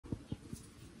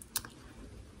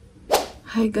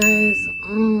Hi guys,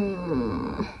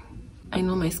 I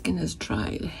know my skin is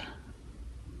dry.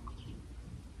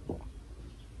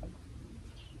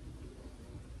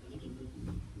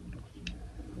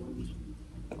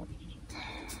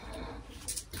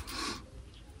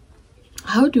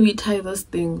 How do we tie this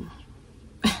thing?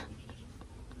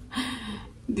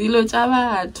 Dilo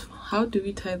chabat. How do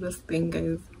we tie this thing,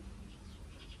 guys?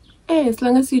 As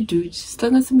long as you do, as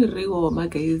long as you my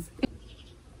guys.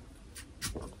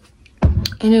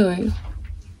 Anyway,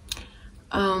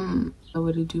 I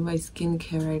want to do my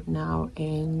skincare right now,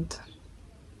 and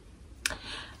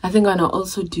I think I'm gonna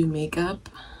also do makeup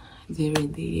there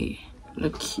and there,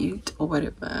 look cute or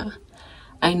whatever.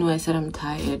 I know I said I'm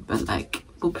tired, but like,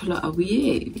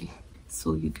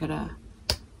 so you gotta,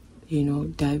 you know,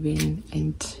 dive in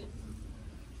and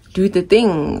do the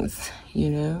things, you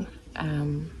know.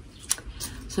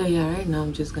 So yeah, right now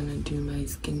I'm just gonna do my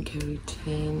skincare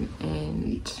routine,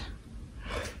 and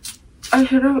I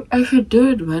should do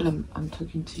it while I'm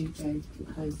talking to you guys,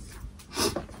 because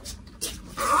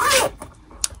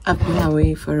I've been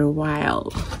away for a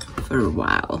while,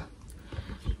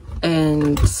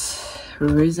 and the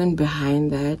reason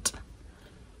behind that,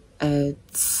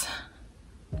 it's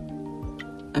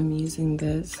I'm using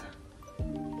this.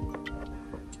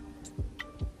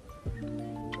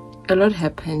 A lot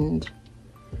happened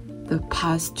the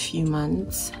past few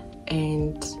months,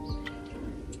 and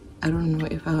I don't know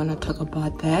if I want to talk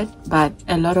about that, but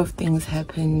a lot of things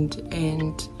happened,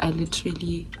 and I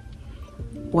literally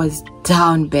was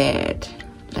down bad.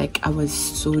 Like, I was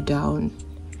so down.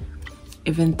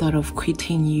 Even thought of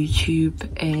quitting YouTube,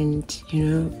 and you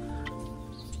know,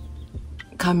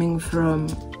 coming from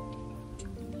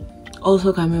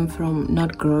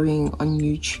not growing on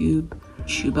YouTube,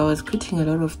 I was quitting a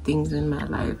lot of things in my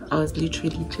life. I was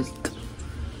literally just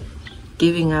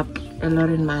giving up a lot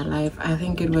in my life. I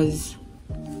think it was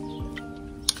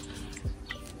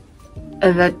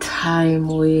at that time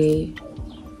where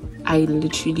I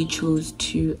literally chose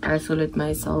to isolate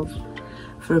myself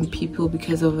from people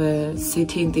because of a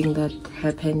certain thing that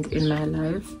happened in my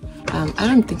life. I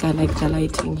don't think I like the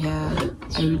lighting here.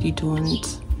 I really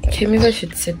don't. Okay, maybe I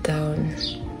should sit down.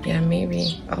 Yeah,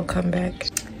 maybe I'll come back.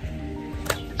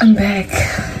 I'm back.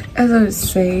 As I was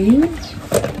saying,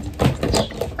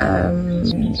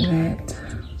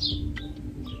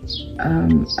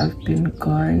 I've been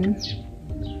gone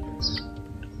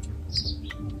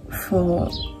for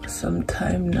some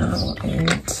time now, and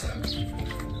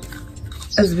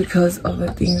it's because of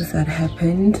the things that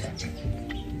happened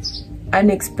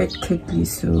unexpectedly,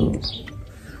 so,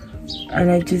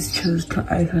 and I just chose to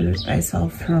isolate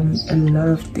myself from a lot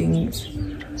of things.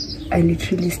 I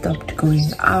literally stopped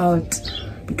going out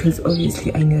because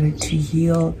obviously I needed to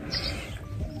heal.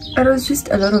 It was just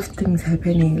a lot of things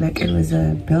happening. Like, it was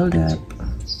a build-up.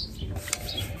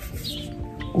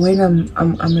 When I'm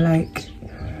like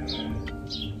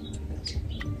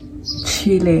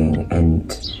chilling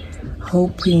and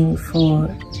hoping for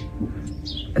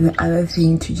the other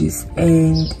thing to just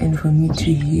end and for me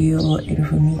to heal and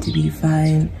for me to be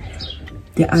fine,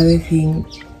 the other thing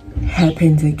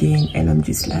happens again, and I'm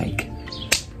just like,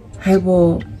 hey,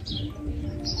 well,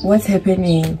 what's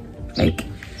happening? Like,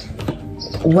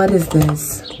 what is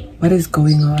this? What is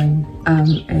going on?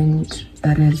 And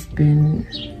that has been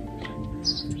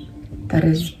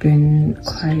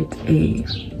quite a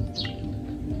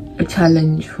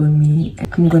challenge for me.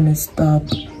 I'm gonna stop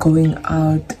going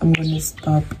out. I'm gonna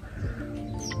stop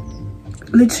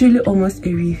literally almost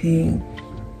everything.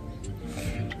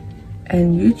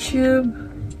 And YouTube,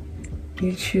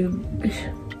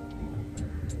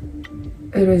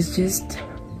 it was just,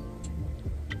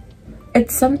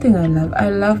 it's something I love. I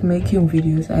love making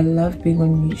videos. I love being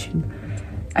on YouTube.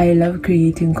 I love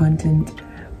creating content.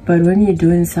 But when you're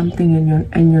doing something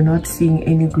and you're not seeing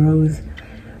any growth,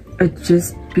 it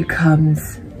just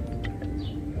becomes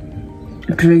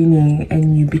draining,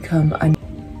 and you become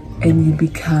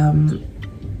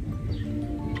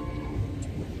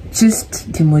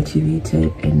just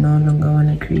demotivated and no longer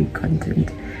want to create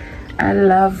content. I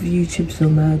love YouTube so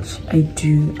much. I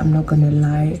do. I'm not gonna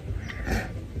lie.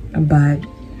 But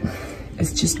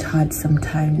it's just hard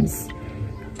sometimes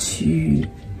to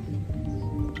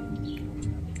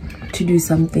do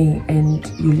something and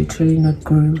you're literally not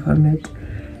growing from it.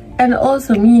 And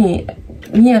also me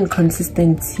and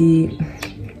consistency,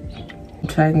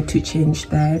 trying to change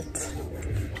that.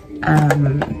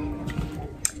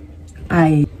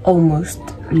 I almost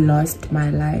lost my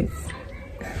life.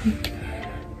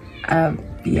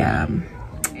 Yeah,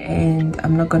 and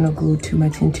I'm not gonna go too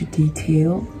much into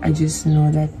detail. I just know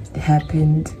that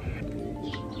happened.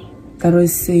 That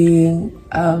was saying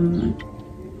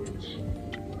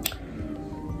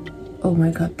oh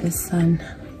my god, the sun.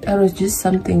 That was just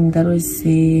something that was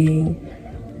saying,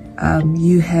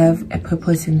 you have a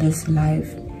purpose in this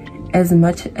life. As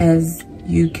much as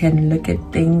you can look at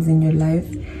things in your life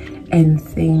and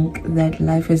think that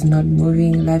life is not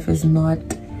moving, life is not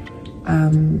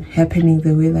happening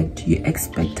the way that you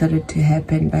expected it to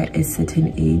happen by a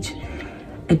certain age,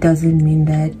 it doesn't mean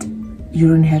that you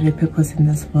don't have a purpose in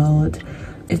this world.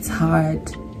 It's hard,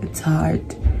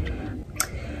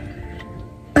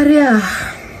 but yeah,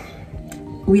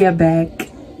 we are back.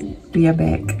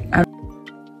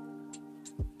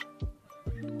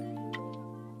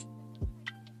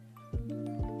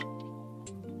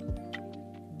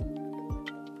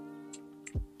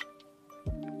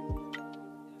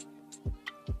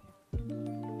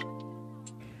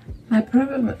 My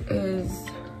problem is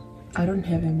I don't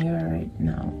have a mirror right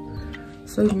now,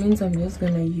 so it means I'm just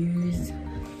gonna use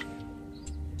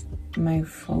my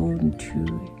phone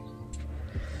to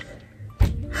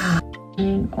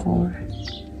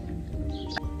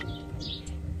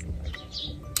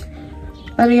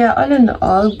but yeah, all in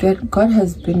all, God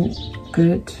has been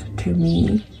good to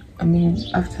me. I mean,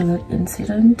 after that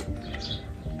incident,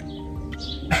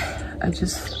 I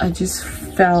just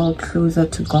fell closer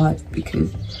to God,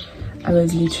 because I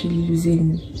was literally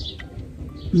losing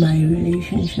my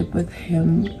relationship with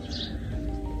him,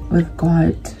 with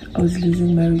God. I was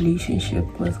losing my relationship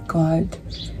with God,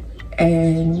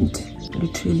 and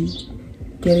literally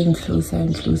getting closer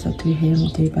and closer to him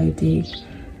day by day.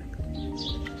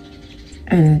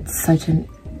 And it's such a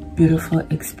beautiful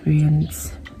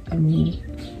experience. I mean,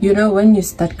 you know, when you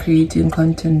start creating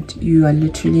content, you are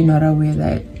literally not aware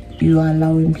that you are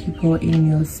allowing people in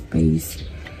your space,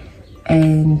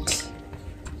 and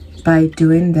by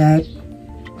doing that,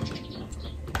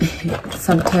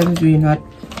 sometimes we're not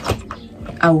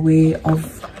aware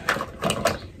of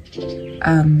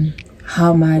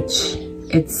how much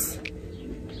it's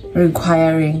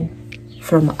requiring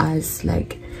from us.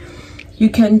 Like, you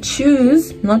can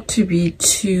choose not to be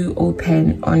too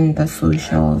open on the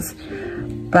socials,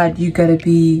 but you gotta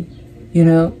be, you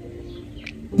know,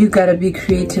 you gotta be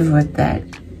creative with that.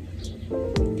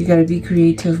 You gotta be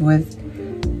creative with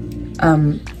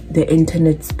the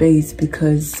internet space,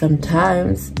 because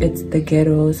sometimes it's the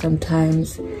ghetto,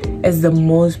 sometimes it's the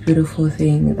most beautiful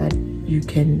thing that you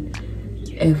can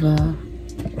ever.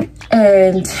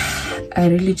 And I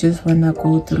really just wanna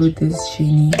go through this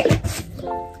journey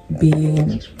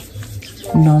being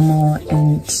normal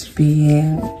and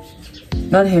being,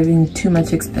 not having too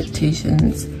much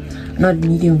expectations, not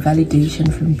needing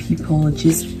validation from people,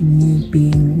 just me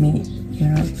being me, you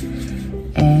know.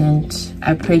 And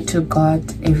I pray to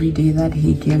God every day that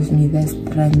he gives me the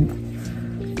strength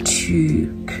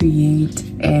to create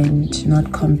and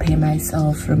not compare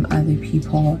myself from other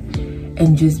people,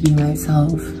 and just be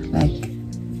myself. Like,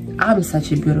 I'm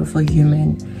such a beautiful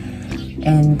human,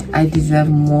 and I deserve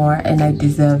more, and I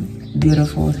deserve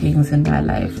beautiful things in my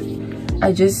life.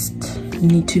 I just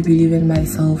need to believe in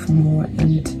myself more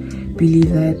and believe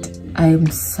that I am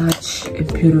such a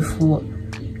beautiful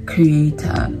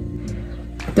creator.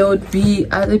 There would be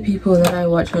other people that I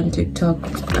watch on TikTok,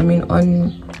 I mean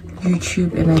on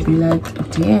YouTube, and I'd be like,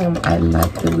 damn, I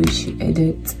like the way she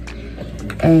edits.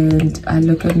 And I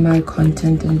look at my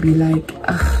content and be like,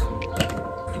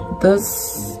 ah,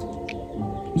 this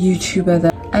YouTuber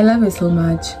that I love her so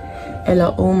much,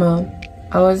 Ella Oma.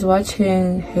 I was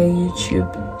watching her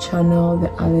YouTube channel the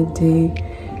other day,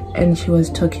 and she was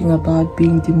talking about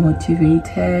being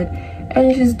demotivated,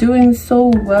 and she's doing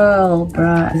so well,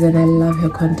 bruh. And I love her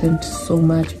content so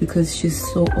much because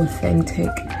she's so authentic.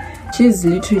 She's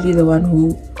literally the one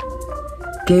who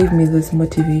gave me this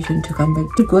motivation to come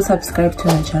back. To go subscribe to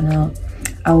her channel,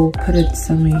 I will put it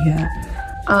somewhere here.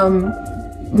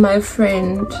 My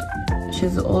friend,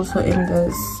 she's also in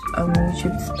this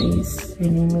YouTube space. Her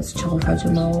name is Chalfa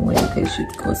Jamal. You guys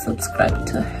should go subscribe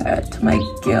to her, to my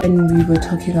girl. And we were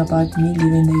talking about me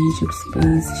leaving the YouTube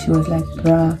space. She was like,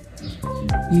 bruh,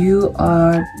 you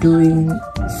are doing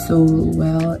so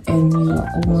well, and you are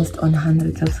almost on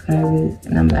 100 subscribers.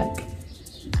 And I'm like,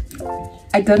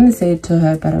 I didn't say it to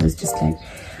her, but I was just like,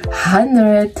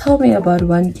 100, tell me about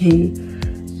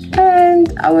 1K.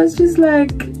 And I was just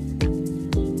like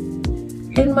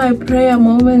in my prayer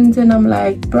moment, and I'm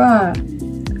like, bruh,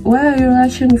 where are you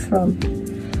rushing from?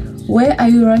 Where are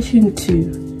you rushing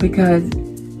to? Because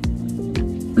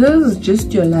this is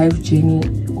just your life journey.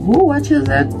 Who watches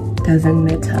it doesn't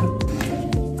matter.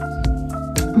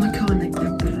 Oh my god, like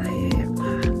a bride.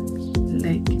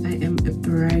 Like I am a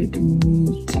bride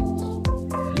meat.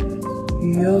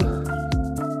 Yo.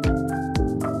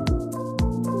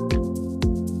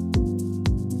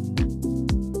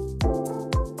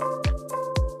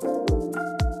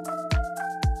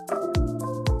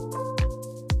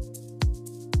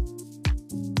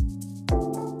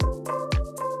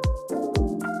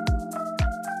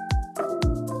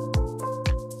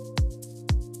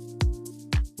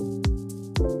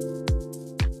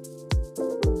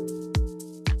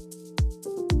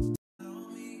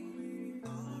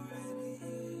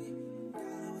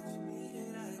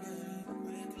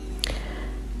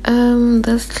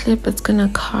 this clip is gonna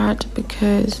cut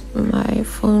because my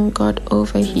phone got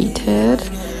overheated.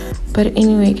 But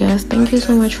anyway guys, thank you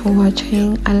so much for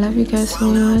watching. I love you guys so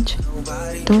much.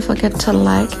 Don't forget to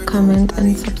like, comment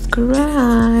and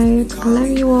subscribe. I love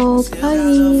you all.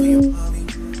 Bye.